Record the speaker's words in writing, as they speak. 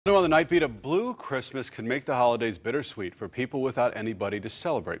On the night beat, a blue Christmas can make the holidays bittersweet for people without anybody to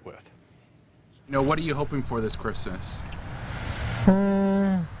celebrate with. What are you hoping for this Christmas?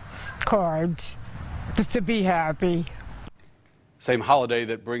 Cards. Just to be happy. Same holiday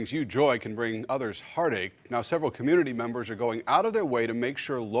that brings you joy can bring others heartache. Now, several community members are going out of their way to make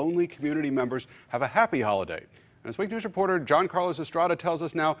sure lonely community members have a happy holiday. And as Week News reporter John-Carlos Estrada tells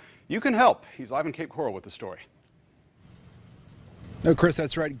us now, you can help. He's live in Cape Coral with the story. No, Chris,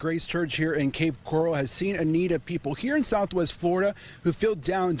 that's right. Grace Church here in Cape Coral has seen a need of people here in Southwest Florida who feel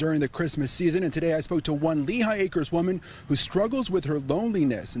down during the Christmas season. And today I spoke to one Lehigh Acres woman who struggles with her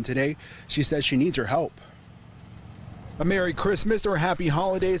loneliness. And today she says she needs her help. A Merry Christmas or Happy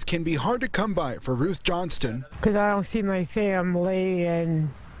Holidays can be hard to come by for Ruth Johnston. Because I don't see my family, and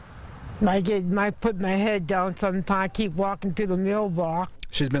I put my head down sometimes, keep walking to the mailbox.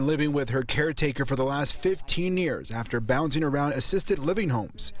 She's been living with her caretaker for the last 15 years after bouncing around assisted living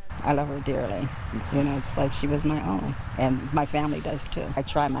homes. I love her dearly. It's like she was my own, and my family does too. I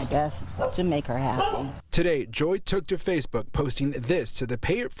try my best to make her happy. Today, Joy took to Facebook, posting this to the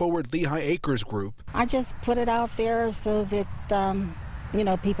Pay It Forward Lehigh Acres group. I just put it out there so that,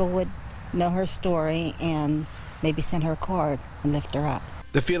 people would know her story and maybe send her a card and lift her up.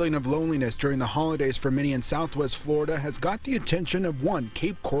 The feeling of loneliness during the holidays for many in Southwest Florida has got the attention of one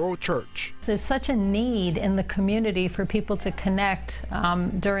Cape Coral church. There's such a need in the community for people to connect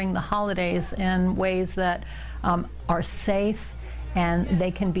during the holidays in ways that are safe and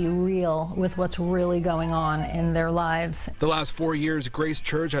they can be real with what's really going on in their lives. The last 4 years, Grace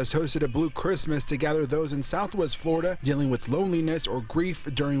Church has hosted a Blue Christmas to gather those in Southwest Florida dealing with loneliness or grief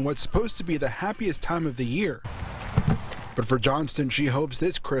during what's supposed to be the happiest time of the year. But for Johnston, she hopes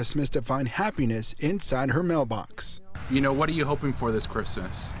this Christmas to find happiness inside her mailbox. What are you hoping for this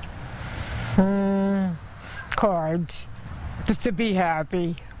Christmas? Cards. Just to be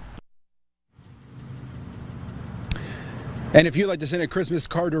happy. And if you'd like to send a Christmas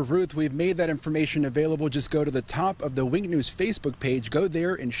card to Ruth, we've made that information available. Just go to the top of the Wink News Facebook page, go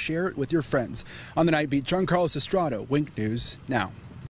there and share it with your friends. On the Night Beat, John-Carlos Estrada, Wink News Now.